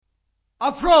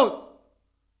افراد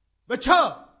به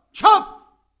چپ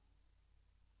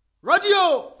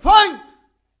رادیوفنگ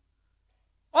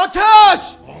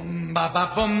آتش. بوم بابا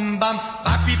بوم بام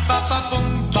بابی بابا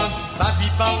بوم بام بابی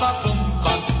بابا بوم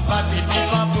بام بابی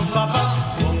بابا بوم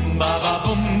بابا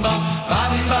بوم بام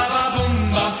بابی بابا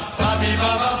بوم بام بابی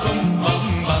بابا بوم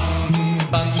بام بام بوم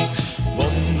بابا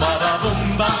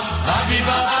بوم بام بابی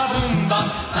بابا بوم بام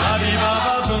بابی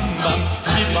بابا بوم بام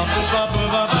بی بابا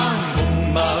بوم بابا بوم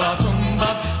بام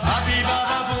بابی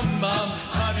بابا بوم بام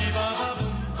بابی بابا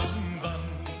بوم بام.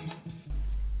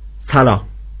 سلام،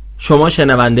 شما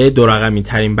شنونده دو رقمی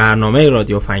ترین برنامه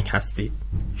رادیوفنگ هستید،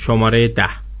 شماره 10.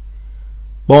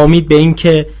 با امید به این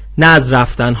که نه از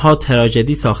رفتنها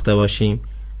تراژدی ساخته باشیم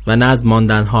و نه از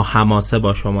ماندنها حماسه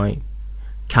با شماییم.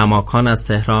 کماکان از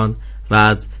تهران و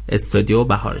از استودیو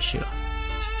بهار شیراز.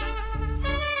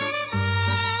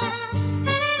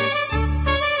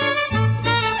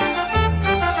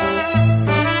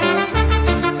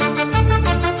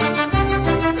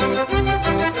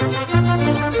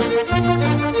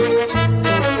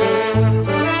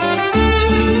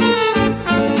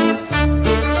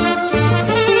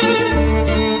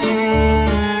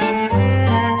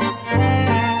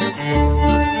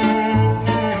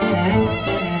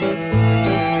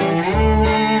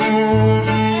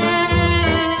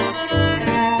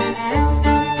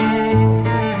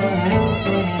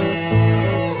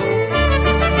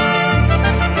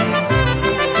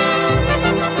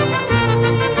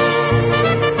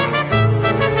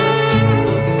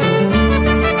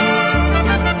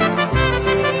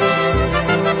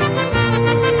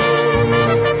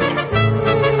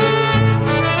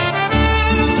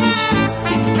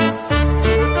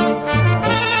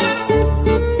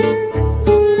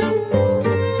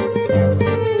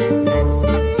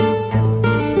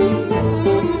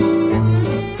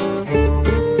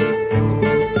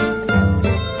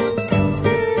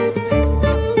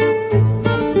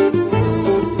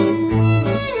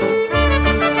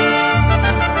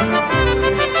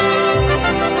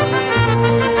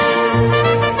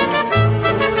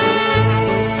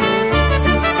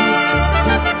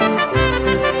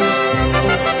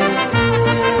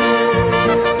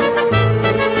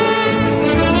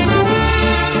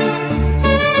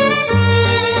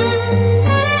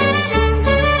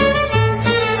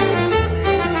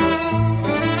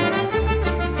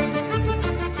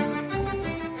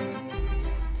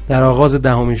 در آغاز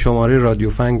 10مین شماره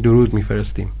رادیوفنگ درود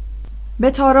میفرستیم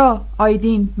به تارا،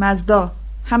 آیدین، مزدا،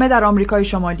 همه در آمریکای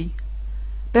شمالی.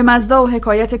 به مزدا و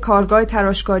حکایت کارگاه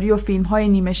تراشکاری و فیلم‌های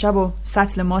نیمه شب و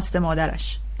سطل ماست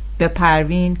مادرش. به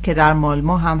پروین که در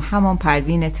مالمو هم همان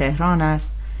پروین تهران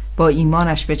است با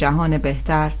ایمانش به جهان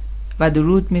بهتر. و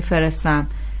درود میفرستم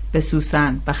به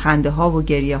سوسن، به خنده ها و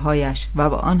گریه هایش و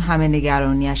به آن همه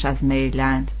نگرانیش از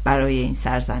مریلند برای این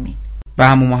سرزمین. به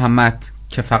عمو محمد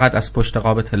که فقط از پشت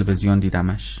قاب تلویزیون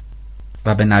دیدمش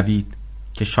و به نوید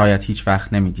که شاید هیچ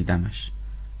وقت نمی دیدمش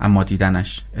اما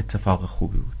دیدنش اتفاق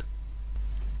خوبی بود.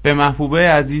 به محبوبه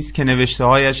عزیز که نوشته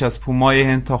هایش از پومای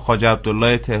هند تا خواجه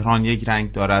عبدالله تهران یک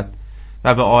رنگ دارد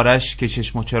و به آرش که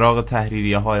چشم و چراغ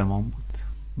تحریریه های امام بود.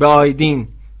 به آیدین،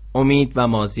 امید و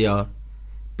مازیار،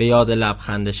 به یاد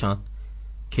لبخندشان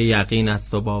که یقین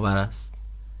است و باور است.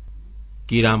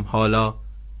 گیرم حالا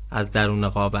از درون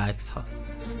قاب عکس ها.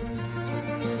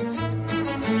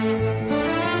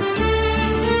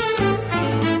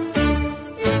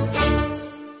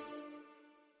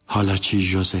 حالا چی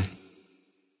ژوزه؟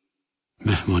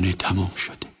 مهمانی تمام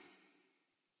شده،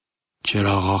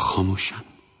 چراغا خاموشن،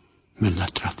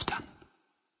 ملت رفتن،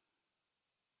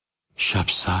 شب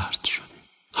سرد شده.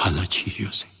 حالا چی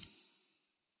ژوزه؟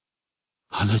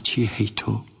 حالا چی هی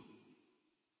تو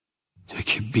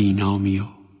که بینامی و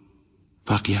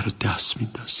بقیه رو دست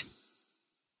میندازی،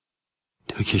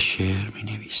 تو که شعر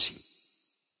مینویسی،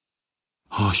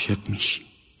 عاشق میشی،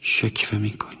 شکوه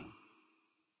میکنی.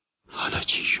 حالا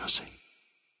چی ژوزه؟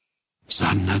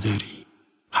 زن نداری،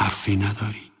 حرفی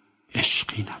نداری،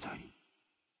 عشقی نداری.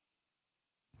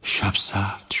 شب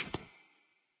سرد شده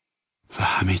و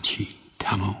همه چی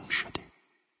تمام شده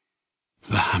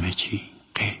و همه چی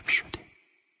غیب شده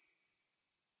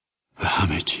و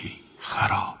همه چی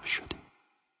خراب شده.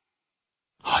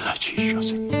 حالا چی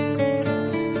ژوزه؟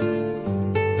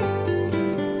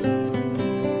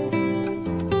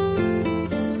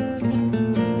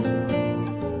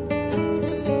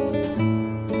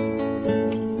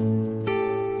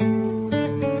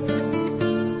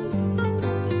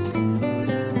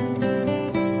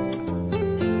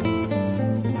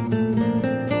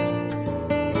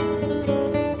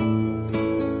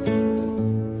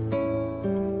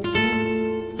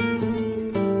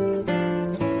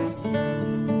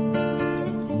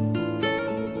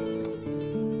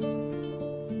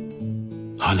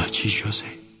 حالا چی ژوزه؟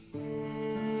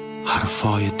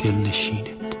 حرفای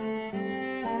دلنشینت،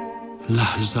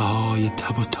 لحظه های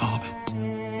تب و تابت،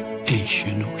 عیش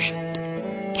نوشت،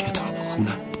 کتاب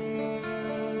خونت،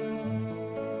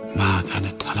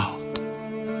 معدن طلات،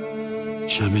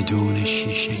 چمدان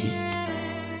شیشه‌ایت،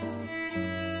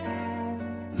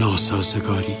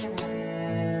 ناسازگاریت،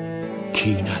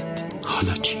 کینت.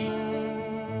 حالا چی؟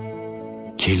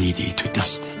 کلیدی تو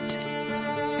دستت،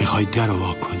 میخوای در رو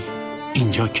وا کنی،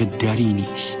 اینجا که دری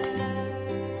نیست.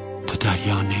 تو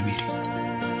دریا نمیری،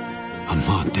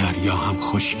 اما دریا هم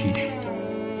خشکیده.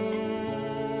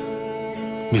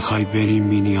 میخوای بری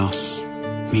مینیاس،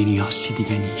 مینیاسی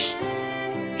دیگه نیست.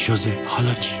 ژوزه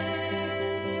حالا چی؟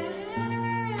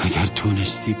 اگر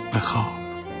تونستی بخواب،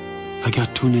 اگر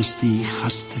تونستی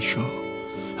خسته شو،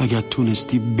 اگر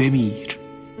تونستی بمیر،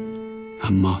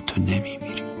 اما تو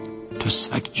نمیمیری. تو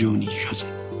سگ جونی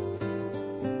ژوزه.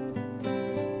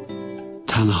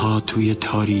 تنها توی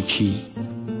تاریکی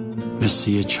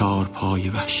مثل یه چارپای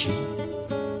وحشی،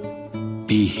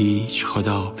 بی هیچ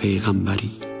خدا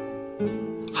پیغمبری،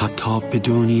 حتی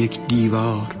بدون یک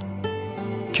دیوار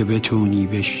که بتونی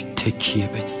بهش تکیه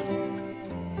بدی،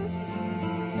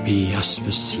 بی اسب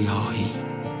سیاهی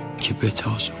که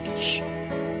بتازونیش.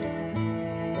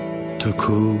 تو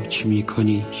کوچ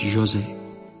میکنی ژوزه،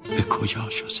 به کجا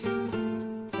ژوزه؟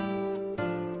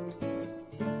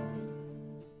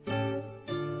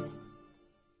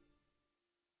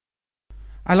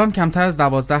 الان کمتر از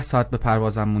 12 ساعت به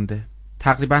پروازم مونده.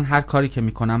 تقریبا هر کاری که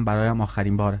میکنم برایم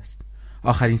آخرین بار است.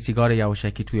 آخرین سیگار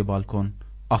یواشکی توی بالکن،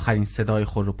 آخرین صدای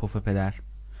خور و پف پدر.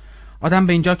 آدم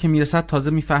به اینجا که میرسد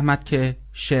تازه میفهمد که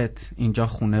اینجا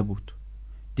خونه بود.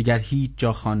 دیگر هیچ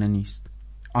جا خانه نیست.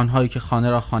 آنهایی که خانه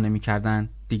را خانه میکردند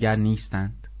دیگر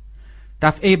نیستند.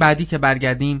 دفعه بعدی که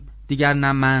برگردیم دیگر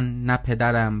نه من، نه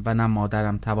پدرم و نه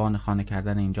مادرم توان خانه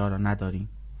کردن اینجا را نداریم.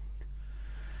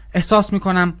 احساس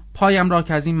میکنم پایم را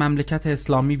که از این مملکت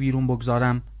اسلامی بیرون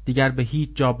بگذارم دیگر به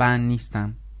هیچ جا بند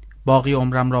نیستم. باقی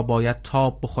عمرم را باید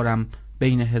تاب بخورم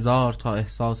بین 1000 تا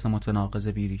احساس متناقض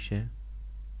بیریشه.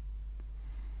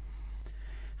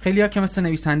 خیلی ها که مثل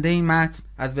نویسنده این متن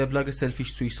از وبلاگ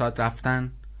سلفیش سویساد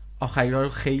رفتن، آخری را رو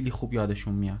خیلی خوب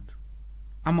یادشون میاد.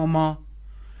 اما ما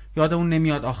یادمون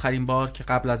نمیاد آخرین بار که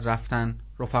قبل از رفتن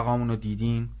رفقامون رو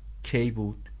دیدیم کی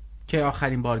بود، کی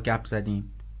آخرین بار گپ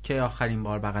زدیم، کی آخرین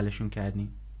بار بغلشون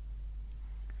کردیم.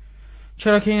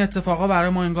 چرا که این اتفاقا برای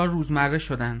ما انگار روزمره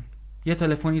شدن. یه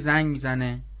تلفنی زنگ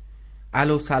میزنه،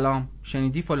 الو سلام،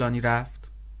 شنیدی فلانی رفت؟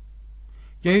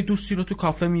 یا یه دوستی رو تو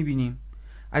کافه میبینیم،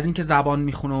 از اینکه زبان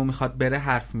میخونه و میخواد بره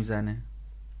حرف میزنه.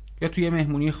 یا توی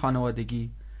مهمونی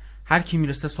خانوادگی هر کی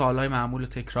میرسه سوالای معمول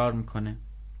تکرار میکنه.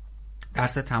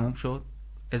 درس تموم شد؟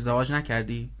 ازدواج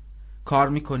نکردی؟ کار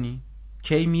میکنی؟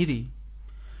 کی میری؟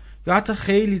 یا حتی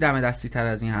خیلی دم دستی تر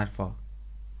از این حرفا.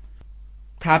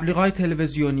 تبلیغات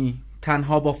تلویزیونی،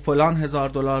 تنها با فلان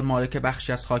 $1000 مالک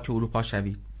بخشی از خاک اروپا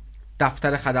شوید.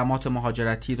 دفتر خدمات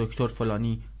مهاجرتی دکتر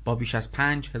فلانی با بیش از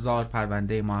 5000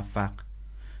 پرونده موفق.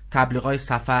 تبلیغات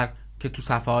سفر که تو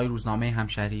صفحه های روزنامه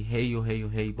همشهری هی و هی و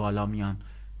هی بالا میان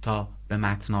تا به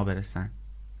متنا برسن.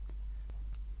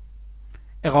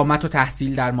 اقامت و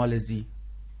تحصیل در مالزی،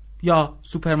 یا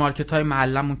سوپرمارکت های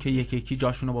محلمون که یکی یکی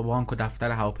جاشونو با بانک و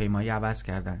دفتر هواپیمایی عوض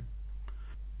کردن.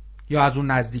 یا از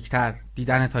اون نزدیکتر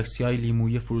دیدن تاکسی های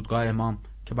لیمویی فرودگاه امام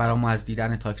که برامون از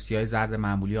دیدن تاکسی های زرد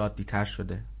معمولی عادی تر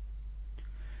شده.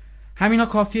 همینا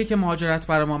کافیه که مهاجرت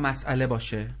برای ما مسئله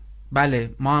باشه.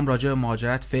 بله، ما هم راجع به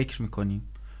مهاجرت فکر میکنیم،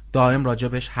 دائم راجع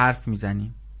بهش حرف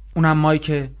میزنیم. اونم مایی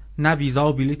که نه ویزا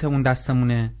و بلیتمون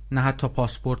دستمونه، نه حتی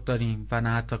پاسپورت داریم و نه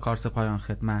حتی کارت پایان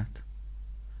خدمت.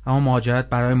 اما مهاجرت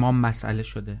برای ما مسئله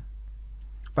شده.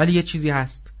 ولی یه چیزی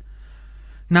هست،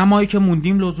 نه مایی که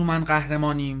موندیم لزوما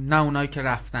قهرمانیم، نه اونایی که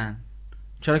رفتن.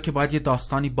 چرا که باید یه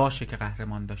داستانی باشه که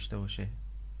قهرمان داشته باشه،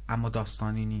 اما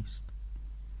داستانی نیست.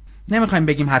 نمیخوایم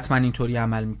بگیم حتما اینطوری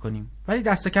عمل میکنیم، ولی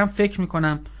دست کم فکر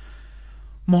میکنم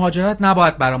مهاجرت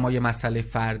نباید برای ما یه مسئله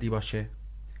فردی باشه.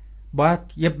 باید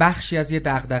یه بخشی از یه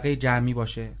دغدغه جمعی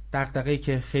باشه، دغدغه‌ای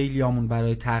که خیلیامون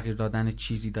برای تغییر دادن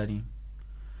چیزی داریم،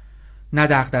 نه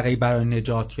دغدغه‌ای برای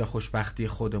نجات یا خوشبختی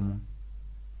خودمون.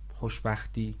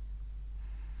 خوشبختی،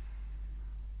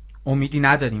 امیدی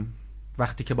نداریم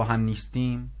وقتی که با هم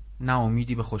نیستیم، نه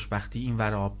امیدی به خوشبختی این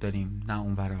ور آب داریم نه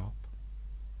اون ور آب.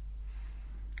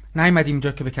 نیومدیم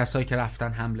اینجا که به کسایی که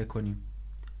رفتن حمله کنیم.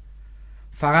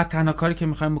 فقط تنها کاری که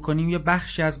میخوایم بکنیم یه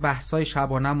بخشی از بحثای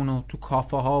شبانمونو تو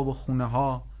کافه ها و خونه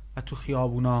ها و تو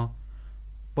خیابونا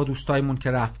با دوستایمون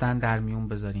که رفتن در میون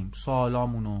بذاریم.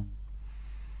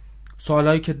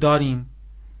 سوالایی که داریم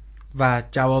و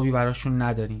جوابی براشون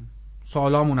نداریم،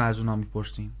 سوالامونو از اونا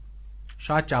میپرسیم.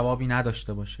 شاید جوابی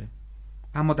نداشته باشه،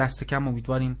 اما دست کم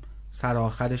امیدواریم سر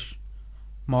آخرش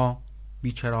ما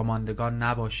بیچرا ماندگان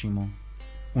نباشیم و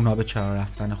اونا به چرا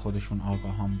رفتن خودشون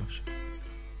آگاهان باشه.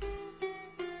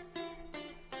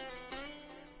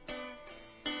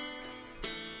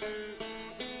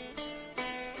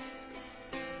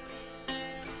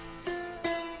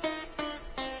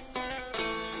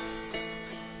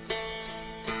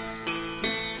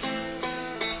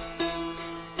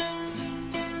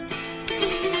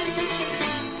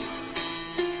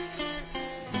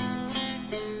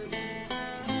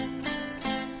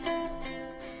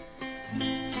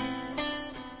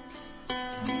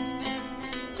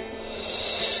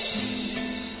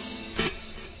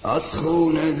 از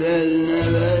خون دل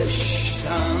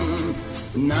نوشتم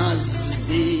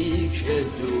نزدیک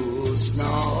دوست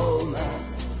نامه،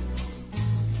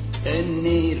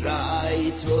 انی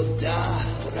رأیت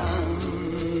دهرم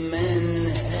من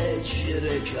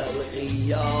هجرک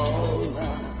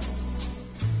القیامه،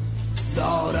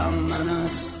 دارم من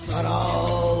از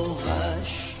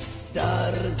فراغش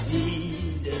در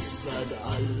دید صد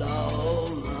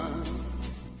علامه،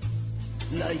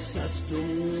 لیست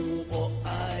دموع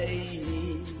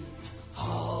عینی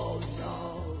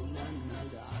هذا لن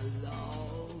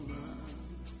العلامه.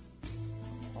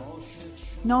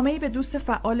 نامه‌ای به دوست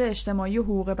فعال اجتماعی و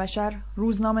حقوق بشر،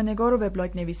 روزنامه‌نگار و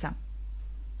وبلاگ نویسم.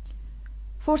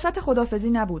 فرصت خداحافظی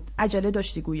نبود، عجله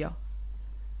داشتی گویا.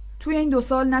 توی این 2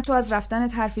 سال نه تو از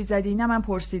رفتنت حرفی زدی نه من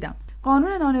پرسیدم.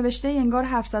 قانون نانوشته انگار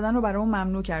حرف زدن رو برامون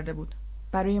ممنوع کرده بود.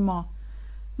 برای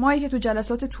مایی که تو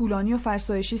جلسات طولانی و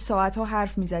فرسایشی ساعتها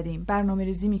حرف می‌زدیم،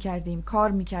 برنامه‌ریزی می‌کردیم،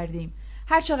 کار می‌کردیم،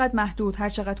 هر چقدر محدود، هر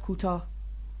چقدر کوتاه.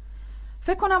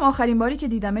 فکر کنم آخرین باری که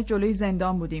دیدمت جلوی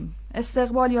زندان بودیم.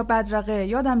 استقبال یا بدرقه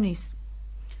یادم نیست.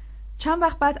 چند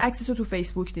وقت بعد عکستو تو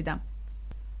فیسبوک دیدم.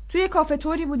 توی کافه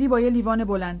توری بودی با یه لیوان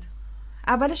بلند.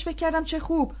 اولش فکر کردم چه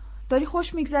خوب، داری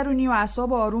خوش میگذرونی و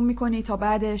اعصاب آروم می‌کنی تا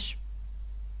بعدش.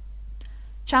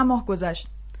 چند ماه گذشت.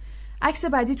 عکس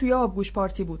بعدی توی آبگوش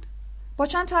پارتی بود. با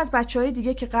چند تا از بچهای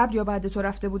دیگه که قبل یا بعد تو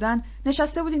رفته بودن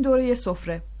نشسته بودین دور یه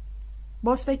سفره.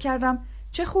 باز فکر کردم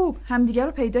چه خوب همدیگه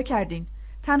رو پیدا کردین،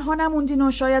 تنها نموندین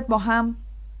و شاید با هم.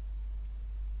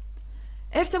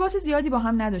 ارتباط زیادی با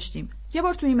هم نداشتیم. یه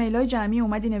بار تو ایمیلای جمعی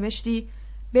اومدی نوشتی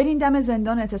برین دم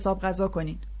زندان اعتصاب غذا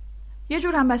کنین. یه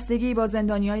جور همبستگی با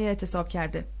زندانیای اعتصاب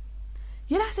کرده.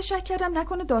 یه لحظه شک کردم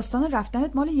نکنه داستان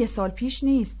رفتنت مال 1 سال پیش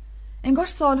نیست. انگار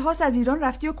سالهاست از ایران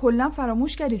رفتی و کلاً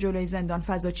فراموش کردی جلوی زندان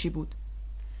فضا چی بود.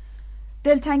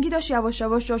 دلتنگی داشت یواش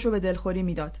یواش جاشو به دلخوری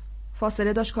میداد.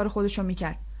 فاصله داشت کار خودشو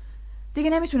میکرد. دیگه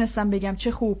نمیتونستم بگم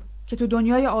چه خوب که تو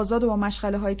دنیای آزاد و با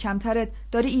مشغله‌های کمترت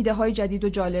داری ایده های جدید و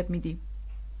جالب میدی.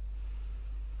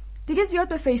 دیگه زیاد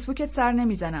به فیسبوکت سر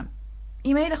نمیزنم.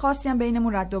 ایمیل خاصی هم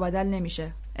بینمون رد و بدل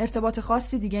نمیشه. ارتباط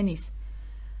خاصی دیگه نیست.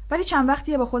 ولی چند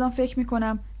وقتیه با خودم فکر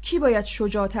میکنم کی باید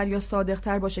شجاع‌تر یا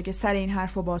صادق‌تر باشه که سر این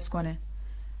حرفو باز کنه.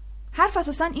 حرف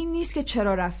اساساً این نیست که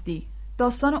چرا رفتی.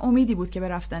 داستان امیدی بود که به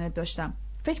رفتنت داشتم.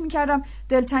 فکر میکردم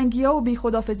دلتنگی‌ها و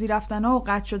بی‌خداحافظی رفتن‌ها و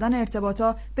قطع شدن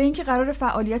ارتباطا به اینکه قرار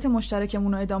فعالیت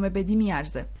مشترکمون رو ادامه بدی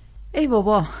میارزه. ای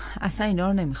بابا، اصلا اینا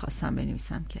رو نمیخواستم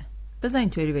بنویسم که. بذار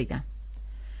اینطوری بگم.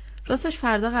 راستش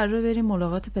فردا قراره بریم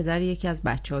ملاقات پدر یکی از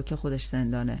بچه‌ها که خودش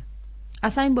زندانه.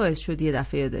 اصلا این باعث شد یه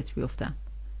دفعه یادت بیفتم.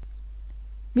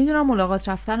 میدونم ملاقات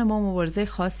رفتن ما مبارزه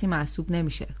خاصی محسوب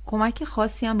نمیشه. کمک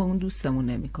خاصی هم به اون دوستمون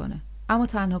نمیکنه. اما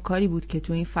تنها کاری بود که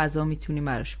تو این فضا میتونیم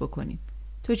براش بکنیم.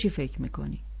 تو چی فکر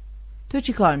میکنی؟ تو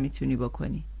چی کار میتونی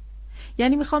بکنی؟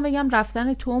 یعنی میخوام بگم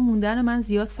رفتن تو و موندن من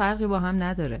زیاد فرقی با هم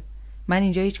نداره. من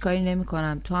اینجا هیچ کاری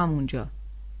نمیکنم، تو هم اونجا.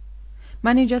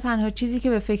 من اینجا تنها چیزی که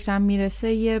به فکرم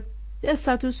میرسه یه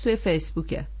استاتوس توی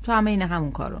فیسبوکه. تو هم این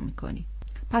همون کار رو میکنی.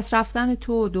 پس رفتن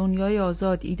تو، دنیای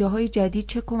آزاد، ایده های جدید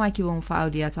چه کمکی به اون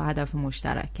فعالیت و هدف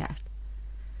مشترک کرد؟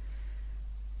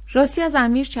 راستی از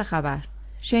امیر چه خبر؟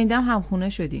 شنیدم همخونه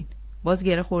شدین. باز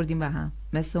گره خوردیم به هم،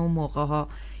 مثل اون موقع ها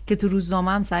که تو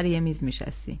روزنامه هم سر یه میز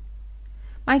میشستیم.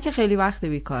 من که خیلی وقت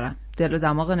بیکارم. دل و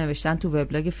دماغ نوشتن تو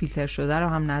وبلاگ فیلتر شده رو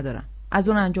هم ندارم. از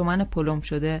اون انجمن پلم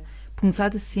شده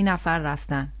 530 نفر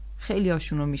رفتن. خیلی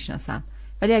هاشون رو میشناسم.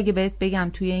 ولی اگه بهت بگم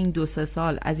توی این 2-3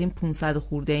 سال از این 500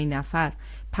 خورده ای نفر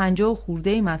 50 خورده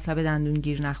ای مطلب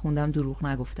دندونگیر نخوندم، دروغ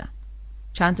نگفتم.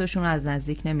 چند تاشون از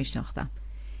نزدیک نمیشناختم.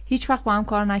 هیچ وقت با هم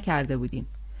کار نکرده بودیم.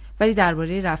 ولی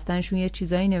درباره رفتنشون یه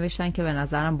چیزایی نوشتن که به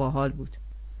نظرم باحال بود.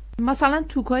 مثلا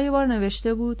توکا یه بار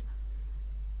نوشته بود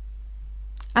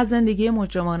از زندگی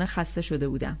مجرمانه خسته شده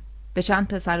بودم. به چند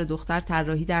پسر و دختر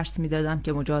طراحی درس میدادم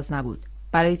که مجاز نبود.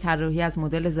 برای طراحی از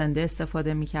مدل زنده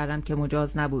استفاده میکردم که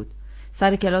مجاز نبود.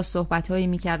 سر کلاس صحبت‌هایی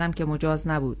می‌کردم که مجاز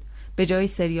نبود. به جای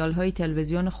سریال‌های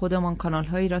تلویزیون خودمان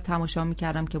کانال‌هایی را تماشا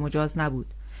می‌کردم که مجاز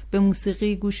نبود. به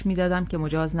موسیقی گوش می‌دادم که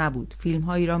مجاز نبود.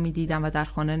 فیلم‌هایی را می‌دیدم و در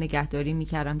خانه نگهداری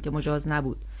می‌کردم که مجاز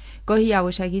نبود. گاهی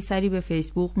یواشکی سری به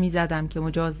فیسبوک می‌زدم که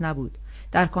مجاز نبود.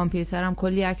 در کامپیوترم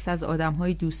کلی عکس از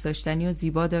آدم‌های دوست داشتنی و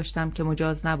زیبا داشتم که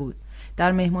مجاز نبود.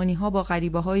 در مهمانی‌ها با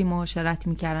غریبه‌های معاشرت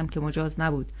می‌کردم که مجاز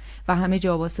نبود و همه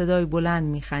جا با صدای بلند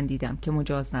می‌خندیدم که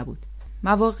مجاز نبود.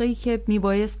 مواقعی که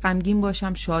میبایست غمگین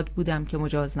باشم شاد بودم که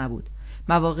مجاز نبود.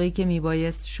 مواقعی که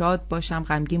میبایست شاد باشم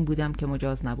غمگین بودم که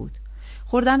مجاز نبود.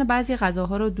 خوردن بعضی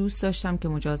غذاها را دوست داشتم که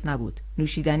مجاز نبود.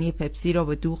 نوشیدنی پپسی را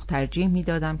به دوغ ترجیح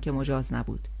میدادم که مجاز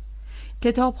نبود.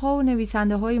 کتاب‌ها و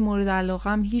نویسنده‌های مورد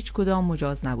علاقه‌ام هیچ کدام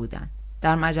مجاز نبودند.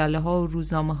 در مجله‌ها و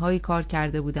روزنامه‌های کار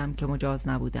کرده بودم که مجاز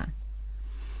نبودند.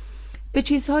 به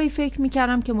چیزهایی فکر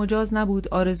می‌کردم که مجاز نبود،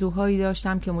 آرزوهایی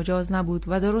داشتم که مجاز نبود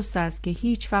و درست است که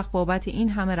هیچ وقت بابت این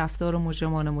همه رفتار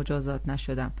مجرمانه مجازات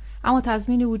نشدم، اما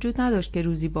تضمینی وجود نداشت که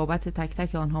روزی بابت تک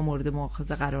تک آنها مورد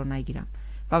مؤاخذه قرار نگیرم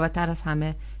و بدتر از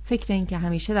همه فکر این که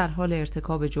همیشه در حال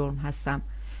ارتکاب جرم هستم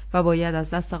و باید از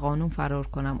دست قانون فرار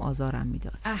کنم آزارم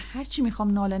میداد. هر چی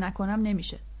میخوام ناله نکنم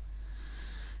نمیشه.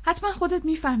 حتما خودت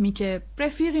میفهمی که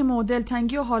رفیقیم و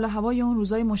دلتنگی و حال و هوای اون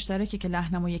روزای مشترکی که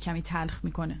لحنمو یه کمی تلخ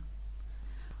میکنه.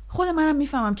 خود منم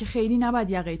میفهمم که خیلی نباید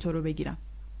یقه تو رو بگیرم.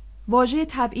 واژه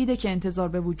تبعیده که انتظار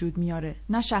به وجود میاره،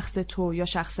 نه شخص تو یا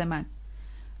شخص من.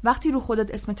 وقتی رو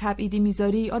خودت اسم تبعیدی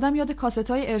میذاری، آدم یاد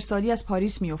کاستای ارسالی از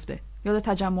پاریس میفته، یاد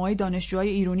تجمعای دانشجوهای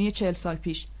ایرانی 40 سال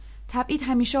پیش. تبعید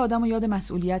همیشه آدمو یاد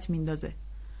مسئولیت میندازه.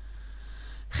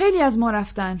 خیلی از ما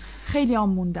رفتن، خیلی هم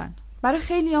موندن. برای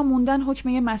خیلی هم موندن حکم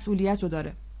یه مسئولیت رو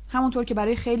داره، همونطور که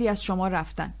برای خیلی از شما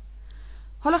رفتن.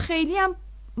 حالا خیلی هم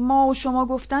ما و شما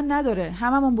گفتن نداره،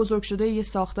 هممون بزرگ شده یه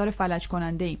ساختار فلج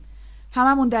کننده ایم.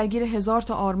 هممون درگیر 1000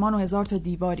 تا آرمان و 1000 تا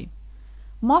دیواریم.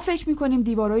 ما فکر میکنیم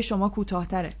دیوارای شما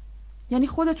کوتاه‌تره. یعنی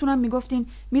خودتونم میگفتین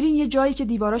میرین یه جایی که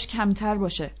دیواراش کمتر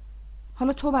باشه.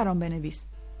 حالا تو برام بنویس،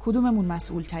 کدوممون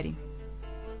مسئول تریم؟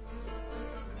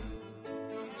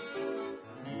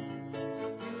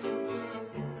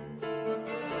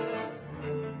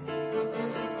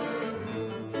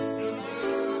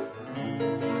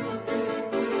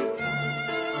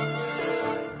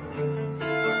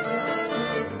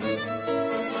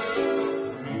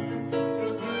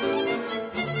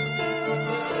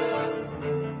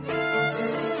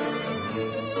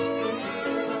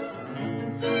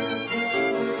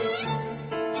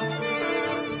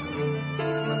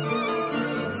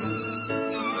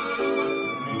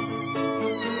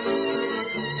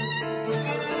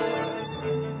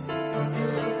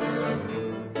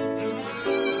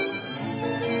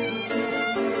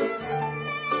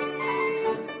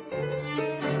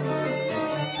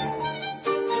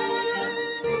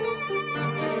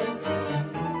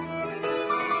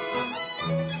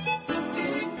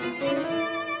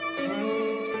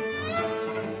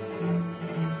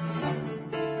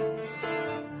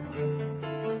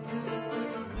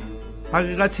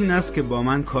 حقیقت این است که با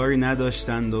من کاری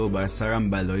نداشتند و بر سرم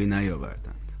بلایی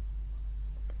نیاوردند.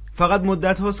 فقط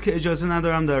مدت هاست که اجازه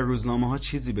ندارم در روزنامه ها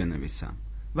چیزی بنویسم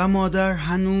و مادر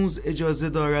هنوز اجازه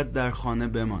دارد در خانه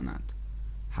بماند.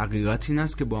 حقیقت این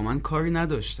است که با من کاری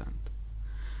نداشتند.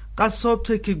 قصاب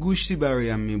تک گوشتی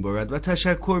برایم میبرد و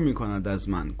تشکر میکند از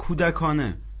من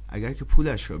کودکانه، اگر که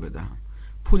پولش را بدهم.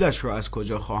 پولش را از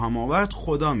کجا خواهم آورد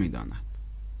خدا میداند.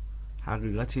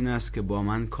 حقیقت این است که با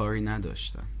من کاری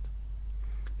نداشتند.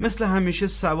 مثل همیشه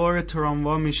سوار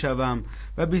تراموا میشوم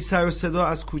و بی سر و صدا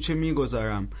از کوچه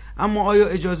میگذرم، اما آیا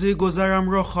اجازه گذرم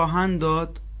را خواهند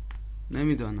داد؟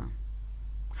 نمیدانم.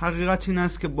 حقیقت این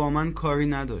است که با من کاری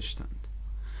نداشتند.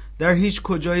 در هیچ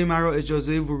کجایی مرا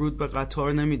اجازه ورود به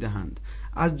قطار نمیدهند.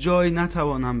 از جای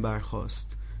نتوانم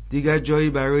برخاست. دیگر جایی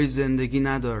برای زندگی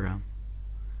ندارم.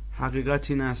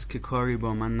 حقیقت این است که کاری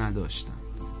با من نداشتند.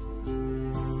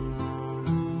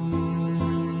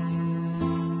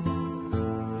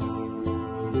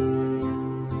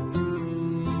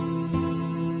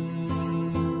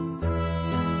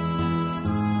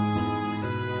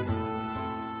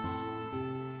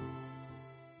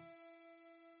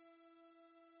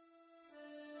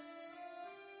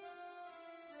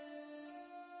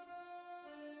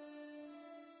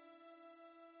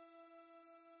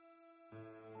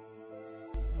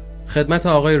 خدمت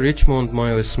آقای ریچموند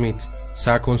مایو اسمیت،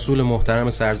 سرکنسول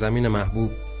محترم سرزمین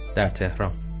محبوب در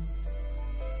تهران.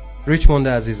 ریچموند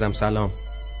عزیزم سلام.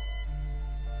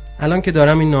 الان که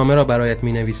دارم این نامه را برایت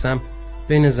می نویسم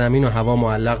بین زمین و هوا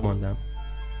معلق ماندم.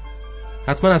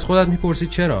 حتما از خودت می پرسید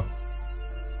چرا؟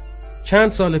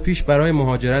 چند سال پیش برای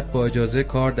مهاجرت با اجازه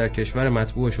کار در کشور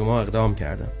مطبوع شما اقدام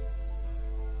کردم.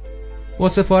 با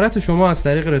سفارت شما از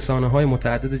طریق رسانه‌های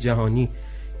متعدد جهانی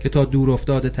که تا دور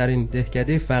افتاده ترین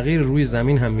دهکده فقیر روی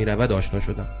زمین هم می رود آشنا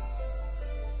شدم.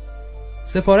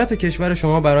 سفارت کشور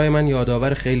شما برای من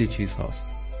یادآور خیلی چیز هاست.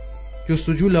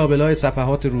 جستجو لابلای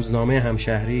صفحات روزنامه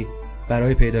همشهری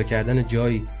برای پیدا کردن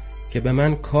جایی که به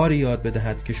من کاری یاد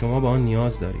بدهد که شما به آن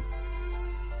نیاز دارید.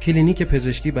 کلینیک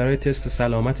پزشکی برای تست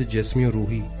سلامت جسمی و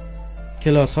روحی،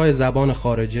 کلاس‌های زبان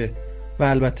خارجه و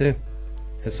البته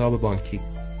حساب بانکی.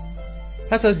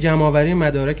 پس از جمع‌آوری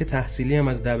مدارک تحصیلیم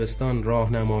از دبستان،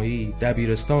 راهنمایی،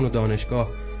 دبیرستان و دانشگاه،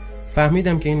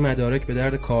 فهمیدم که این مدارک به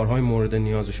درد کارهای مورد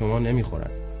نیاز شما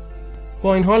نمیخورد.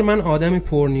 با این حال من آدمی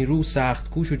پرنیرو، سخت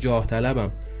کوش و جاه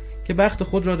طلبم که بخت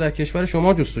خود را در کشور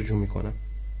شما جستجو میکنم.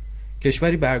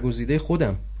 کشوری برگزیده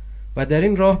خودم و در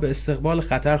این راه به استقبال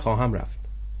خطر خواهم رفت.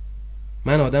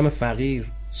 من آدم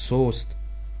فقیر، سست،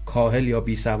 کاهل یا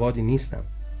بیسوادی نیستم.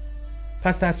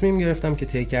 پس تصمیم گرفتم که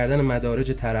طی کردن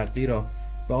مدارج ترقی را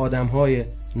به آدمهای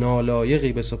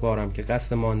نالایقی بسپارم که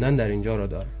قصد ماندن در اینجا را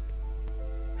دارند.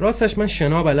 راستش من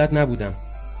شنا بلد نبودم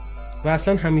و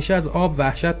اصلا همیشه از آب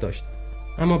وحشت داشتم،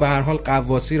 اما به هر حال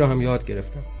غواصی را هم یاد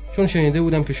گرفتم چون شنیده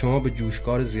بودم که شما به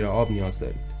جوشکار زیر آب نیاز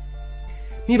دارید.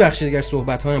 میبخشید اگر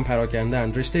صحبت‌هایم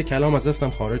پراکنده‌اند، رشته کلام از دستم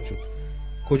خارج شد.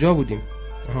 کجا بودیم؟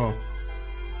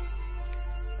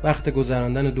 وقت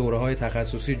گذراندن دوره‌های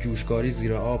تخصصی جوشکاری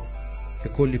زیر آب که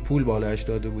کلی پول بالایش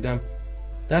داده بودم،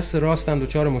 دست راستم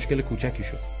دچار مشکل کوچکی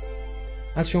شد.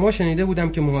 از شما شنیده بودم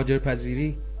که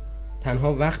مهاجرپذیری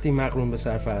تنها وقتی مقرون به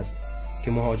صرفه است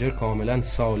که مهاجر کاملا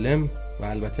سالم و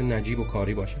البته نجیب و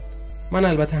کاری باشد. من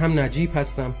البته هم نجیب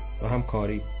هستم و هم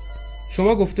کاری.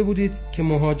 شما گفته بودید که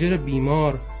مهاجر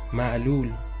بیمار، معلول،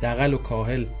 دغل و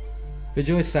کاهل به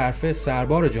جای صرفه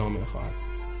سربار جامعه خواهد.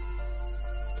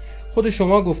 خود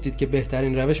شما گفتید که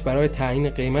بهترین روش برای تعیین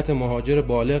قیمت مهاجر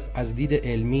بالغ از دید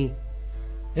علمی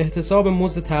احتساب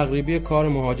مزد تقریبی کار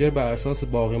مهاجر بر اساس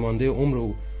باقی مانده عمر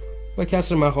او و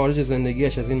کسر مخارج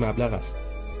زندگیش از این مبلغ است.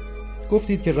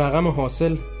 گفتید که رقم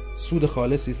حاصل سود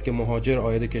خالصی است که مهاجر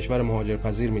عاید کشور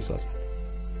مهاجرپذیر می‌سازد.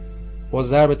 با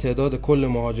ضرب تعداد کل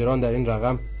مهاجران در این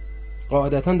رقم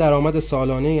قاعدتاً درآمد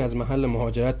سالانه‌ای از محل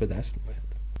مهاجرت به دست می‌آید.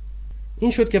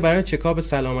 این شد که برای چکاپ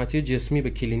سلامتی جسمی به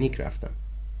کلینیک رفتم.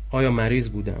 آیا مریض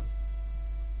بودم؟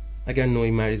 اگر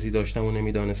نوعی مریضی داشتم و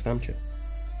نمی‌دانستم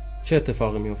چه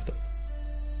اتفاقی می‌افتاد؟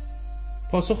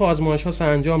 پاسخ آزمایش‌ها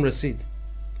سرانجام رسید.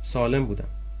 سالم بودم.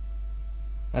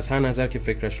 از هر نظر که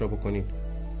فکرش را بکنید.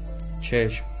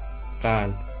 چشم،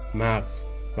 قلب، مغز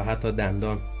و حتی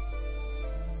دندان.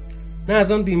 نه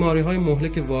از آن بیماری‌های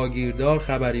مهلک واگیردار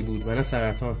خبری بود و نه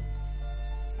سرطان.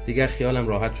 دیگر خیالم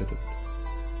راحت شده بود.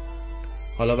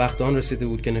 حالا وقت آن رسیده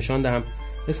بود که نشان دهم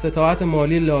استطاعت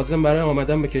مالی لازم برای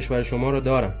آمدن به کشور شما را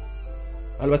دارم.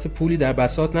 البته پولی در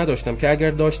بساط نداشتم که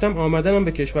اگر داشتم آمدنم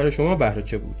به کشور شما بهره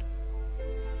چه بود.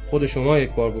 خود شما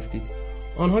یک بار گفتید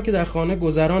آنها که در خانه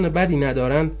گذران بدی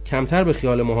ندارند کمتر به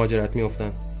خیال مهاجرت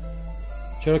میافتند،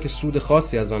 چرا که سود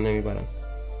خاصی از آن نمیبرند.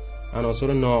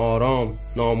 عناصر ناآرام،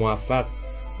 ناموفق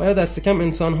و یا دست کم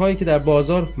انسان‌هایی که در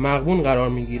بازار مغبون قرار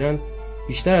میگیرند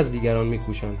بیشتر از دیگران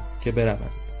میکوشند که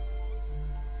بروند.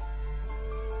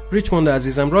 ریچموند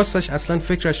عزیزم، راستش اصلا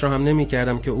فکرش را هم نمی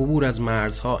کردم که عبور از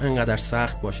مرزها انقدر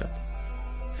سخت باشد.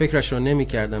 فکرش را نمی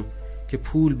کردم که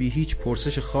پول بی هیچ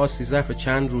پرسش خاصی ظرف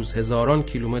چند روز هزاران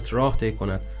کیلومتر راه طی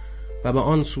کند و به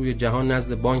آن سوی جهان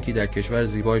نزد بانکی در کشور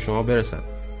زیبای شما برسد.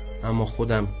 اما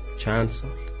خودم چند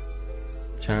سال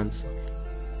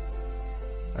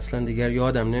اصلا دیگر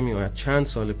یادم نمی آید چند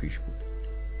سال پیش بود.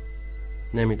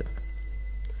 نمیدانم.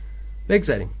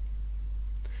 بگذاریم.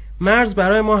 مرز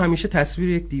برای ما همیشه تصویر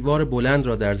یک دیوار بلند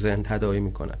را در ذهن تداعی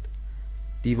می کند.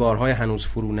 دیوارهای هنوز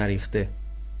فرو نریخته.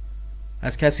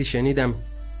 از کسی شنیدم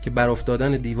که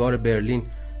برافتادن دیوار برلین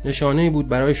نشانه‌ای بود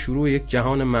برای شروع یک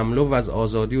جهان مملو از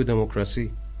آزادی و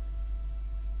دموکراسی.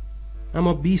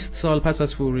 اما 20 سال پس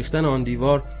از فرو ریختن آن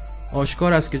دیوار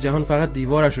آشکار است که جهان فقط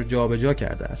دیوارش را جابجا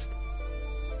کرده است.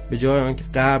 به جای آنکه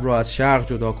غرب را از شرق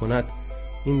جدا کند،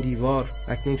 این دیوار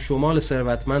اکنون شمال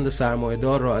ثروتمند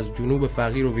سرمایه‌دار را از جنوب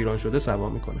فقیر و ویران شده سوا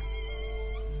می‌کند.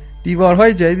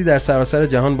 دیوارهای جدیدی در سراسر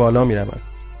جهان بالا می‌روند.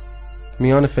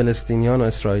 میان فلسطینیان و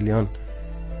اسرائیلیان،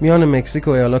 میان مکزیک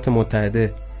و ایالات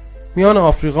متحده، میان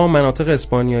آفریقا و مناطق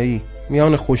اسپانیایی،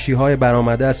 میان خوشی‌های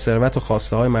برآمده از ثروت و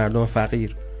خواسته‌های مردم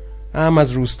فقیر، هم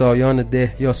از روستایان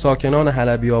ده یا ساکنان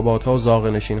حلبی آبادها و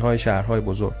زاغه‌نشین‌های شهرهای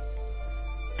بزرگ.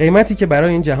 قیمتی که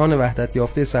برای این جهان وحدت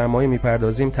یافته سرمایه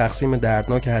میپردازیم تقسیم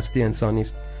دردناک هستی انسانی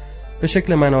است، به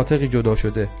شکل مناطقی جدا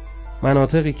شده،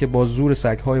 مناطقی که با زور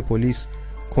سگ‌های پلیس،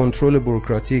 کنترل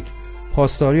بوروکراتیک،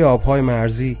 پاسداری آب‌های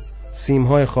مرزی،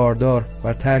 سیم‌های خاردار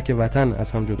و ترک وطن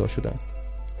از هم جدا شدند.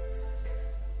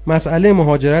 مسئله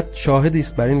مهاجرت شاهدی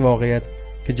است بر این واقعیت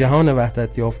که جهان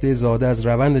وحدت یافته زاده از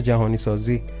روند جهانی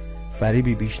سازی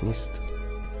فریبی بیش نیست.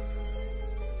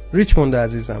 ریچموند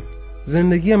عزیزم،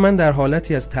 زندگی من در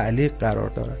حالتی از تعلیق قرار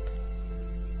دارد.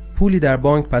 پولی در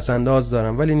بانک پسنداز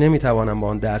دارم ولی نمیتوانم با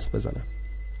آن دست بزنم.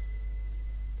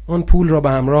 آن پول را به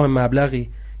همراه مبلغی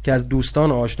که از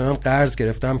دوستان و آشنایان قرض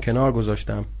گرفتم کنار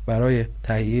گذاشتم برای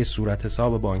تهیه صورت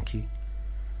حساب بانکی.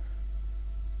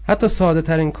 حتی ساده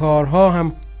ترین کارها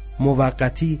هم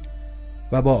موقتی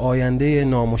و با آینده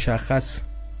نامشخص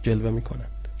جلوه می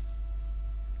کنند.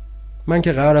 من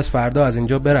که قرار است فردا از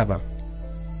اینجا بروم.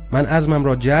 من عزمم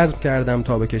را جزم کردم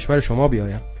تا به کشور شما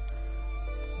بیایم.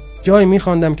 جایی می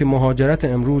خواندم که مهاجرت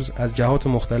امروز از جهات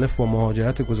مختلف با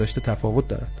مهاجرت گذشته تفاوت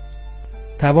دارد.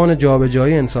 توان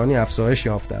جابجایی انسانی افزایش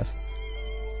یافته است.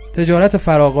 تجارت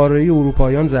فراقاره‌ای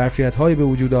اروپاییان ظرفیت‌هایی به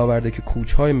وجود آورده که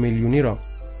کوچ‌های میلیونی را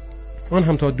آن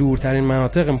هم تا دورترین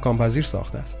مناطق امکان پذیر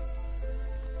ساخته است.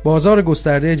 بازار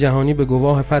گسترده جهانی به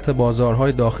گواه فتح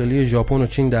بازارهای داخلی ژاپن و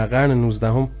چین در قرن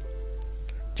 19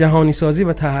 جهانی سازی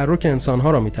و تحرک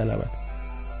انسانها را می‌طلبد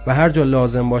و هر جا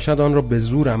لازم باشد آن را به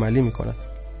زور عملی می‌کند.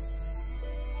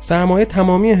 سرمایه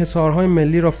تمامی حصارهای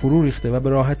ملی را فرو ریخته و به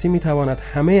راحتی می‌تواند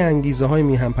همه انگیزه‌های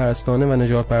میهن پرستانه و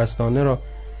نجات پرستانه را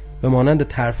به مانند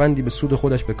ترفندی به سود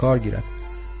خودش به کار گیرد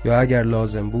یا اگر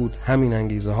لازم بود همین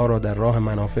انگیزه‌ها را در راه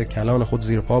منافع کلان خود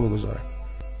زیر پا بگذارد.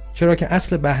 چرا که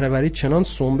اصل بهره‌وری چنان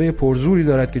سنبه پرزوری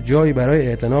دارد که جایی برای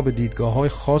اعتنا به دیدگاه‌های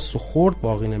خاص و خرد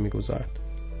باقی نمی‌گذارد.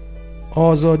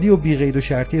 آزادی و بی‌قید و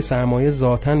شرطی سرمایه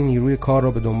ذاتاً نیروی کار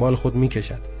را به دنبال خود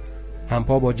می‌کشد.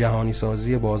 همپا با جهانی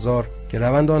سازی بازار که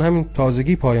روند آن همین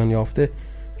تازگی پایان یافته،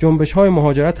 جنبش‌های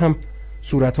مهاجرت هم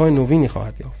صورت‌های نوینی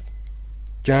خواهد یافت.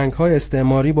 جنگ‌های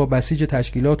استعماری با بسیج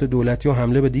تشکیلات دولتی و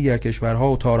حمله به دیگر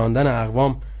کشورها و تاراندن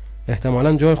اقوام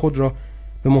احتمالاً جای خود را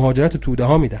به مهاجرت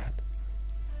توده‌ها می‌دهد.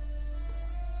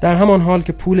 در همان حال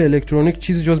که پول الکترونیک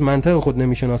چیزی جز منطق خود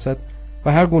نمی‌شناسد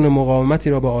و هر گونه مقاومتی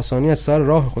را به آسانی از سر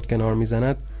راه خود کنار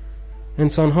می‌زند،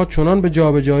 انسان‌ها چنان به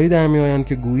جابجایی در می‌آیند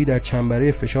که گویی در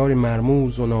چنبره فشاری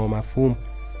مرموز و نامفهوم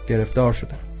گرفتار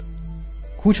شدند.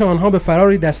 کوچ آنها به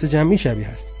فراری دست جمعی شبیه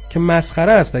است که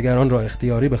مسخره است اگر آن را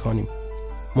اختیاری بخوانیم.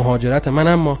 مهاجرت من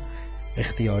اما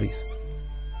اختیاری است.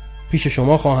 پیش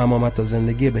شما خواهم آمد تا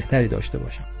زندگی بهتری داشته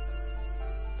باشم.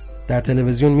 در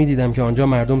تلویزیون می‌دیدم که آنجا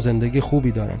مردم زندگی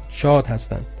خوبی دارند، شاد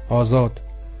هستند، آزاد.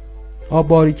 آب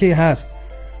باریکی هست.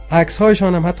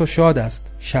 عکس‌هایشان هم حتی شاد است،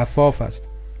 شفاف است.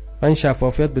 و این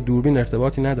شفافیت به دوربین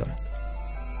ارتباطی ندارد.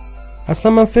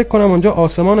 اصلا من فکر کنم آنجا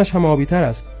آسمانش هم آبی‌تر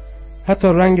است. حتی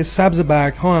رنگ سبز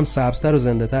برگ‌ها هم سبزتر و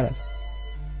زنده‌تر است.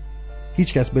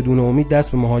 هیچ کس بدون امید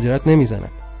دست به مهاجرت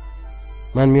نمی‌زند.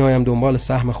 من می‌آیم دنبال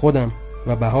سهم خودم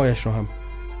و بهایش را هم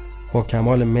با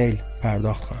کمال میل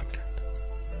پرداخت خواهم کرد.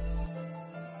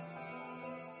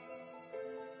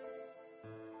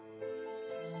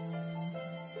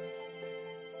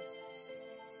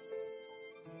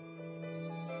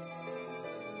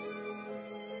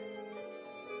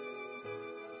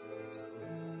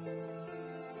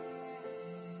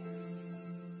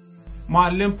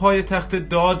 معلم پای تخت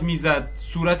داد میزد،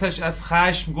 صورتش از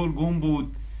خشم گلگون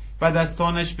بود و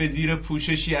دستانش به زیر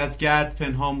پوششی از گرد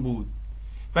پنهان بود.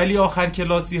 ولی آخر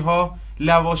کلاسی ها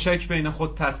لواشک بین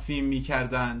خود تقسیم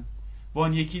میکردند.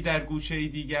 وان یکی در گوشه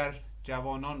دیگر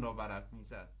جوانان را ورق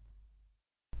میزد.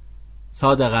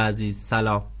 صادق عزیز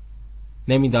سلام.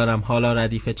 نمیدانم حالا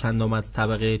ردیف چندم از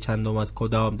طبقه چندم از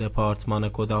کدام دپارتمان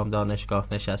کدام دانشگاه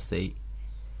نشسته ای.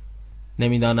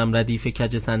 نمیدانم ردیف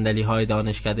کج صندلی های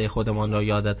دانشکده خودمان را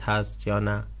یادت هست یا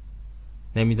نه.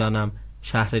 نمیدانم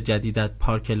شهر جدیدت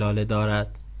پارک لاله دارد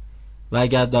و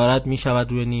اگر دارد می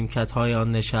شود روی نیمکت های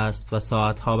آن نشست و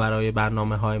ساعت ها برای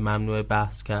برنامه های ممنوع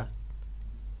بحث کرد.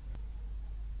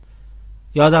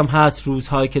 یادم هست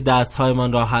روزهایی که دست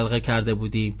هایمان را حلقه کرده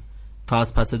بودیم تا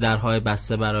از پس درهای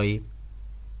بسته براییم.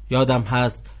 یادم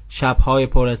هست شبهای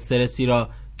پر استرسی را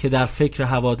که در فکر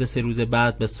حوادث روز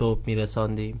بعد به صبح می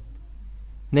رساندیم.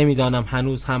 نمیدانم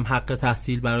هنوز هم حق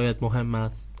تحصیل برایت مهم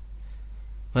است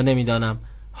و نمیدانم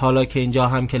حالا که اینجا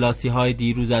هم کلاسی های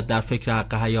دیروزت در فکر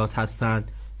حق حیات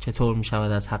هستند چطور می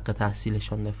شود از حق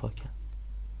تحصیلشان دفاع کرد.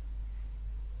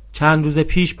 چند روز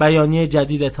پیش بیانیه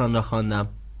جدیدتان را خواندم.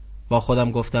 با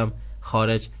خودم گفتم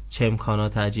خارج چه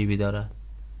امکانات عجیبی دارد.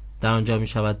 در آنجا می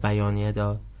شود بیانیه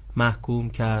داد، محکوم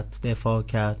کرد، دفاع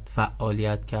کرد،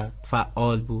 فعالیت کرد،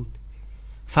 فعال بود،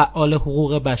 فعال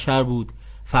حقوق بشر بود،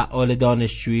 فعال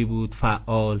دانشجویی بود،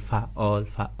 فعال.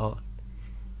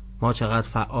 ما چقدر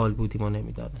فعال بودیم و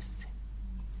نمیدانستیم.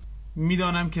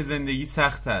 میدانم که زندگی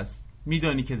سخت است.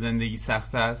 میدانی که زندگی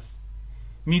سخت است؟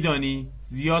 میدانی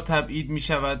زیاد تبعید می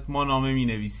شود. ما نامه می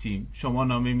نویسیم، شما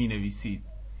نامه می نویسید.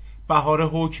 بهار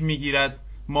حکم می گیرد،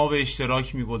 ما به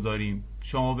اشتراک می گذاریم،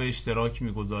 شما به اشتراک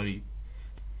می گذارید.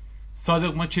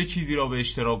 صادق ما چه چیزی را به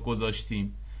اشتراک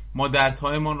گذاشتیم؟ ما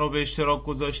دردهایمان را به اشتراک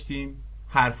گذاشتیم،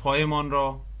 حرفهایمان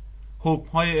را،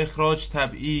 حکمهای اخراج،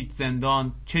 تبعید،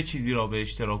 زندان، چه چیزی را به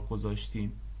اشتراک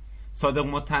گذاشتیم؟ صادق،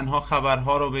 ما تنها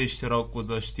خبرها را به اشتراک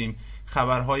گذاشتیم،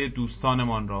 خبرهای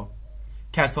دوستانمان را،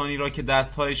 کسانی را که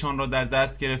دستهایشان را در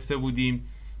دست گرفته بودیم،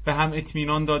 به هم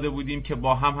اطمینان داده بودیم که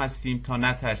با هم هستیم تا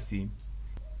نترسیم.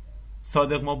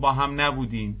 صادق، ما با هم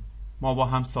نبودیم، ما با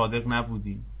هم صادق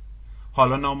نبودیم.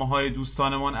 حالا نامه‌های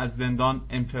دوستانمان از زندان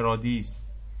انفرادی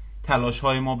است.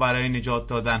 تلاش‌های ما برای نجات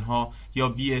دادنها یا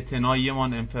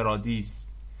بی‌اعتنایی‌مان انفرادی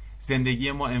است.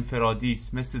 زندگی ما انفرادی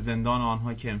است، مثل زندان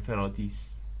آنها که انفرادی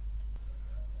است.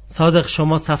 صادق،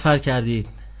 شما سفر کردید،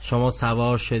 شما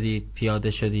سوار شدید،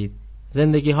 پیاده شدید،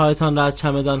 زندگی هایتان را از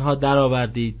چمدان ها در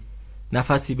آوردید،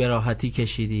 نفسی به راحتی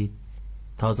کشیدید.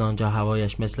 تازه آنجا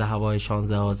هوایش مثل هوای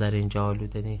 16 آذر اینجا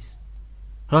آلوده نیست.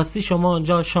 راستی شما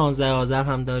آنجا 16 آذر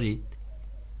هم دارید؟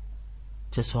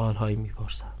 چه سوال هایی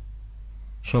میپرسم.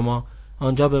 شما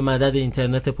آنجا به مدد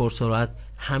اینترنت پرسرعت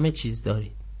همه چیز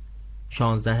دارید.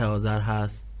 16 آذر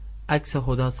هست، عکس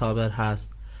هدا صابر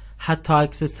هست، حتی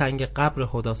عکس سنگ قبر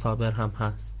هدا صابر هم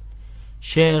هست،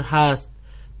 شعر هست،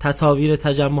 تصاویر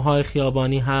تجمع‌های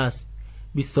خیابانی هست،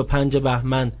 25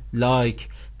 بهمن لایک،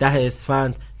 10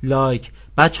 اسفند لایک،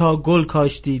 بچه‌ها گل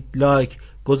کاشتید لایک،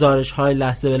 گزارش‌های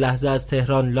لحظه به لحظه از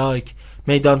تهران لایک،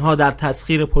 میدان‌ها در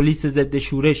تسخیر پلیس ضد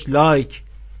شورش لایک.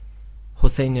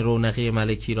 حسین رونقی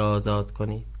ملکی را آزاد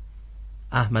کنید،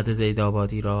 احمد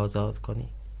زیدآبادی را آزاد کنید،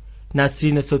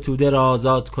 نسرین ستوده را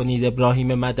آزاد کنید،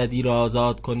 ابراهیم مددی را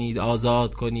آزاد کنید،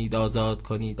 آزاد کنید، آزاد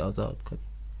کنید، آزاد کنید.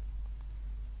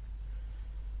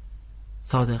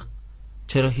 صادق،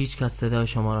 چرا هیچ کس صدای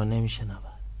شما را نمیشنود؟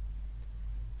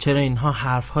 چرا اینها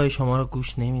حرفهای شما را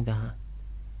گوش نمیدهند؟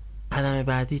 قدم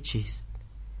بعدی چیست؟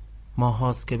 ما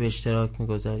هاست که به اشتراک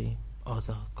میگذاریم.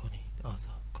 آزاد کنید،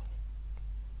 آزاد کنید.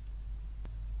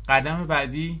 قدم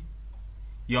بعدی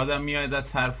یادم میاد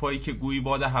از حرفایی که گویی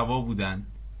باد هوا بودند.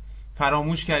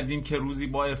 فراموش کردیم که روزی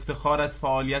با افتخار از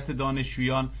فعالیت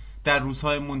دانشجویان در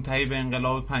روزهای منتهی به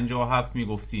انقلاب 57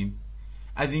 میگفتیم.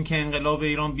 از اینکه انقلاب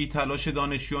ایران بی تلاش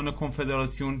دانشجویان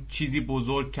کنفدراسیون چیزی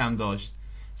بزرگ کم داشت.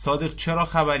 صادق، چرا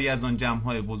خبری از آن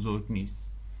جمع‌های بزرگ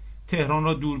نیست؟ تهران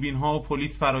را دوربین‌ها و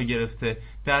پلیس فرا گرفته،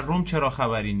 در روم چرا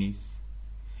خبری نیست؟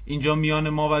 اینجا میان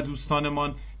ما و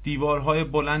دوستانمان دیوارهای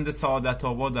بلند سعادت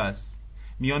آباد است.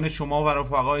 میان شما و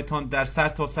رفقایتان در سر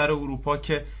تا سر اروپا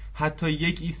که حتی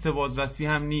یک ایست بازرسی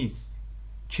هم نیست.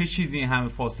 چه چیزی این همه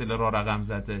فاصله را رقم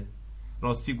زده؟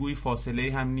 راستی گویی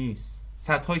فاصله هم نیست.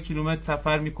 صدها کیلومتر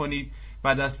سفر میکنید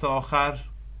و دست آخر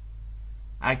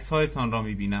عکس‌هایتان را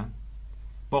میبینم.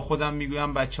 با خودم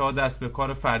میگویم بچه‌ها دست به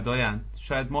کار فردایند.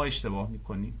 شاید ما اشتباه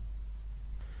میکنیم.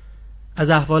 از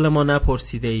احوال ما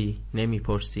نپرسیده ای،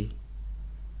 نمیپرسی.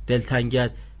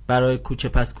 دلتنگیت برای کوچه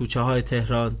پس کوچه های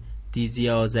تهران، دیزی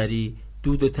آذری،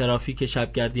 دود و ترافیک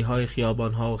شبگردی های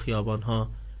خیابان ها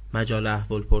مجال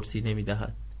احوال پرسی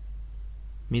نمیدهد.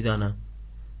 میدانم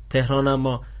تهران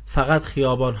اما فقط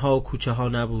خیابان ها و کوچه ها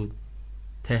نبود.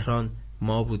 تهران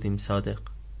ما بودیم صادق.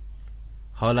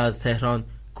 حالا از تهران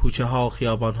کوچه ها و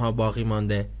خیابان ها باقی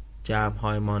مانده، جمع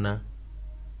های ما نه.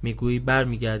 میگویی بر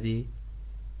میگردی؟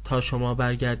 تا شما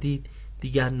برگردید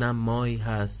دیگر نه مایی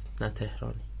هست نه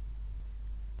تهرانی.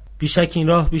 بیشک این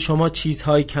راه بی شما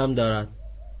چیزهای کم دارد،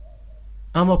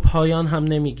 اما پایان هم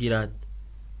نمیگیرد.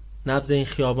 نبض این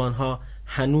خیابان ها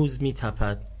هنوز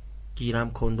میتپد،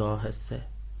 گیرم کند و آهسته.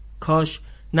 کاش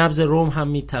نبض روم هم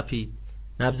میتپید،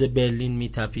 نبض برلین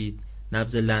میتپید،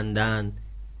 نبض لندن،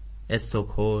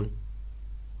 استکهلم.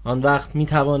 آن وقت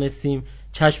میتوانستیم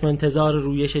چشم انتظار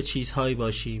رویش چیزهایی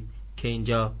باشیم که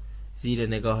اینجا زیر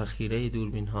نگاه خیره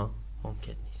دوربین ها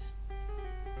ممکن نیست.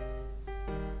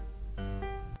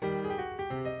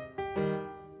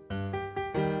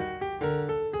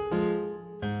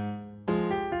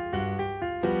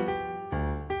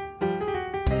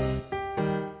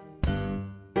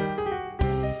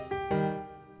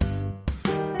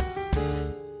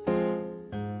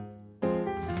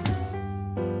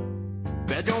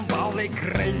 به دنبال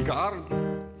گرین کارت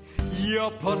یا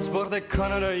پاسپورت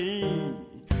کانادایی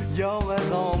یا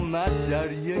اقامت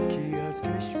در یکی از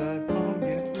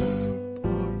کشورهای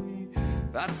اروپایی،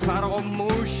 بعد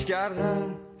فراموش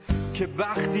کردن که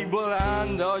وقتی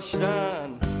بلند داشتن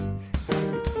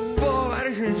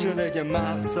باورشون شده که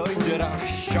مغزهای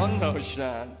درخشان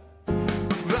داشتن.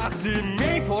 وقتی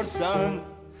میپرسن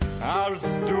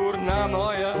از دور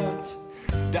نمایت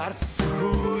در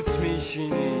سکوت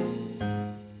میشینی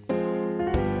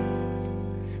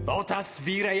با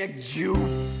تصویر یک جوب.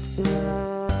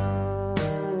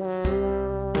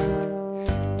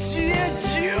 توی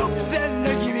جوب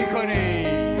زندگی میکنی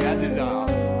عزیزم،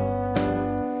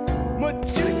 ما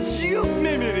تو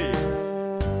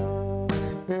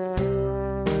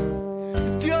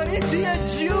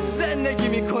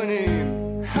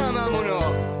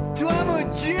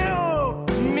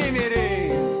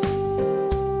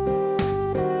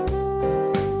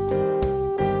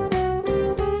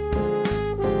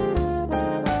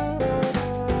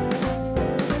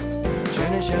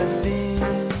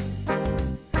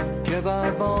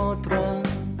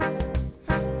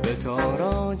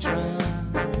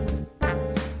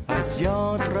از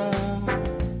یاد رفت،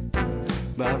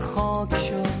 بر خاک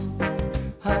شد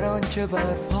هر آنچه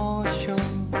بر پا شد.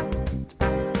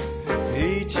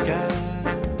 هیچ گشت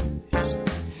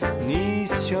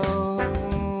نیست شد،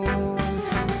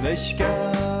 بشکست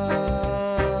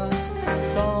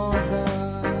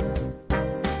سازم،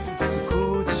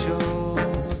 سکوت شد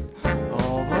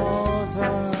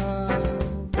آوازم،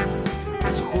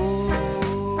 سکوت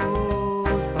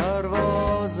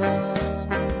پروازم.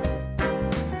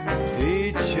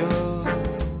 هیچ شد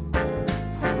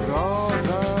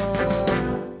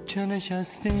رازم، چه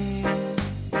نشستی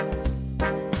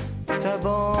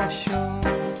تباه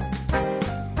شد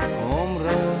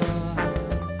عمرم،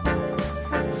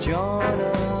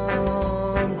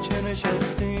 جانم چه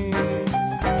نشستی.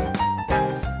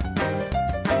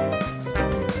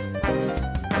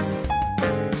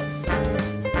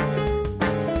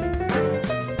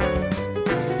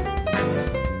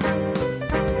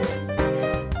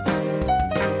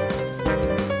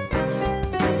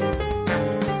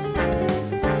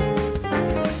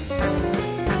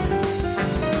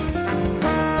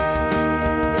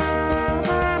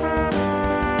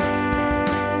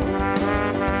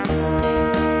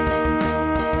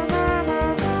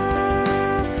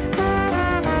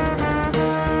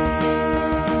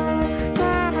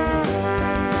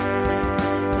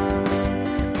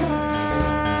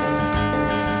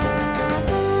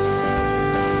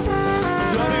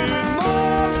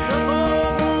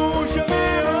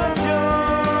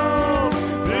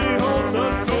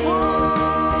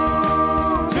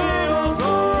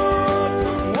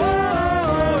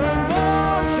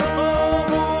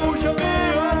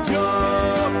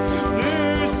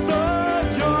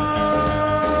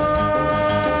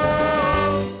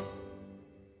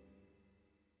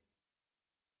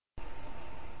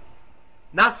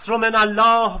 نصر من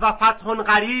الله و فتح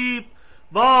قریب،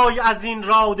 وای از این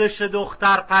رادش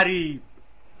دختر قریب.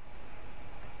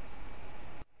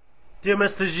 Dear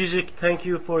Mr. Zizek, thank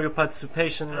you for your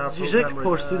participation in our program. زیزک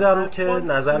پرسیدم که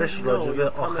نظرش راجع به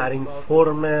آخرین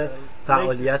فرم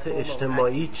فعالیت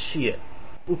اجتماعی چیه.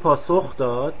 او پاسخ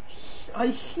داد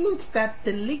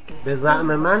به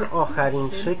زعم من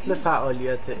آخرین شکل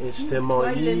فعالیت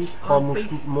اجتماعی خاموش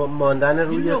ماندن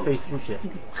روی فیسبوکه.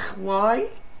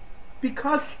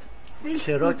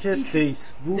 چرا که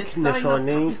فیسبوک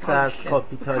نشانه است از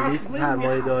کاپیتالیسم،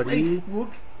 سرمایه‌داری،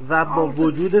 و با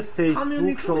وجود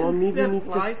فیسبوک شما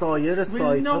می‌بینید که سایر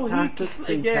سایت‌ها تحت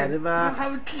سیطره و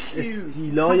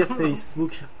استیلای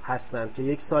فیسبوک هستند که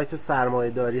یک سایت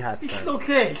سرمایه‌داری هستند.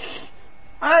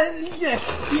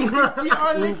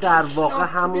 این در واقع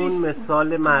همون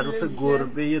مثال معروف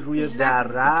گربه روی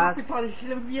دره است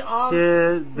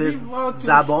که به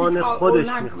زبان خودش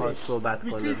میخواد صحبت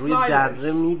کنه. روی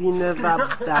دره میبینه و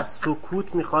در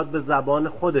سکوت میخواد به زبان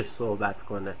خودش صحبت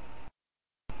کنه.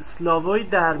 اسلاوی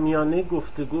در میانه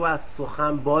گفتگو از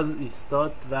سخن باز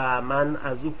ایستاد و من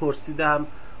از او پرسیدم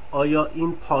آیا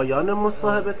این پایان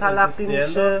مصاحبه تلقی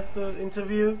میشه؟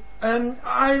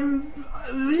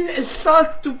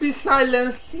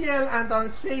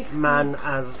 من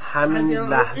از همین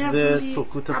لحظه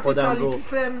سکوت خودم رو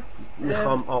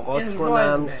میخوام آغاز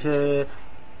کنم که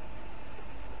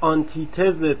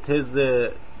تز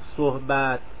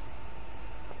صحبت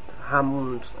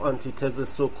همون تز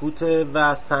سکوته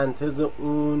و سنتز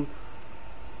اون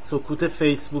سکوت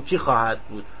فیسبوکی خواهد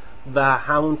بود و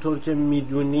همونطور که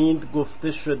میدونید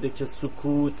گفته شده که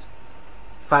سکوت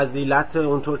فضیلت،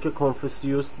 اونطور که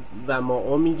کنفوسیوس و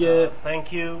مائو میگه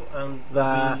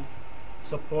و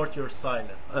support your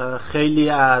silence. خیلی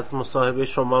از مصاحبه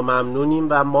شما ممنونیم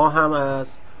و ما هم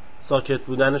از ساکت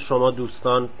بودن شما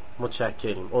دوستان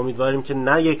متشکریم. امیدواریم که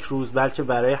نه یک روز بلکه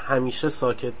برای همیشه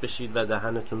ساکت بشید و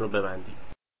دهنتون رو ببندید.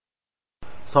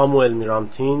 ساموئل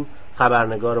میرامتین،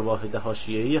 خبرنگار واحد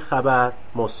حاشیه‌ای خبر،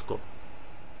 مسکو.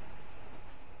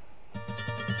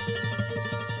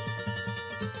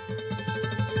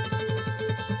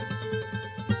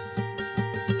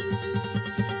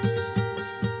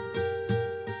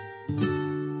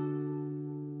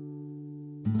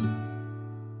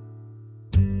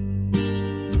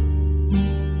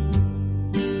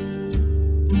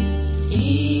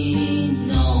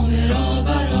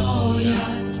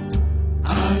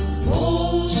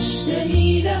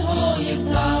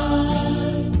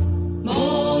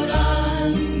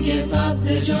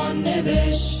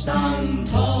 نوشتم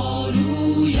تا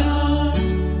رویت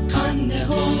خنده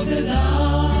ها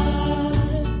زدم،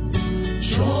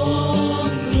 چون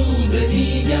روز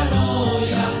دیگر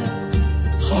آید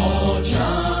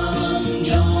خاکم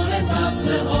جان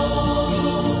سبزه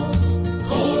هاست،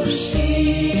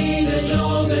 خورشید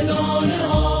جاودان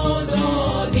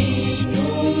آزادی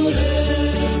نور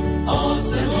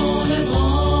آسمان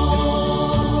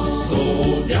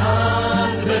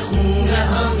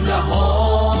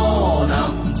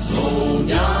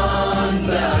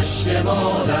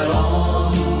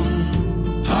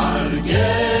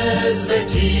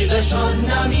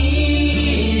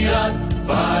نمیرد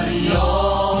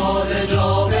فریاد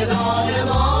جاودان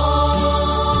ما.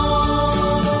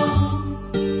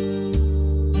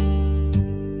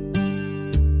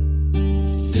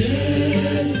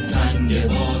 دل تنگ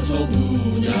با تو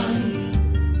بودن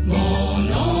با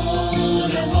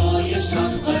ناله های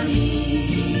شب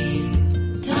غریب،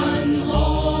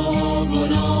 تنها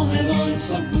گناهمان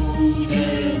سکوت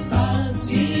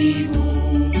سبزی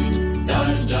بود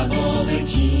در جواب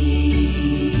کی.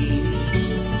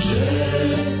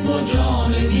 جسم و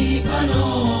جان بی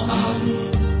پناهم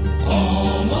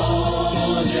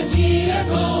آماج تیر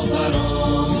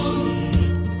کافران،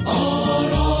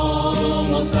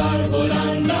 آرام و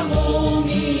سربلندم و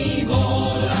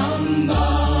میبارم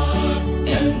بر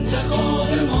انتخاب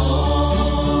ما.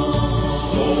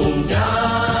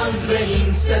 سوگند به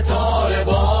این ستاره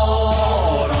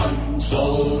باران،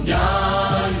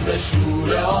 سوگند به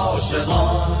شور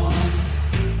عاشقان،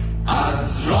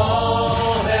 از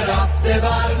راه رفته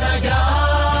بر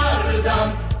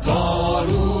نگردم تا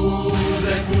روز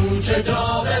کوچه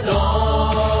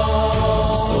جاودان.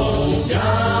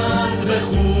 سوگند به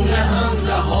خون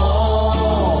همراهانم،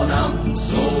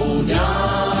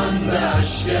 سوگند به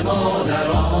اشک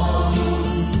مادران،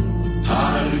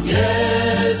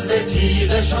 هرگز به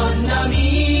تیغشان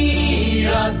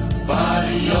نمیرد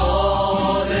فریاد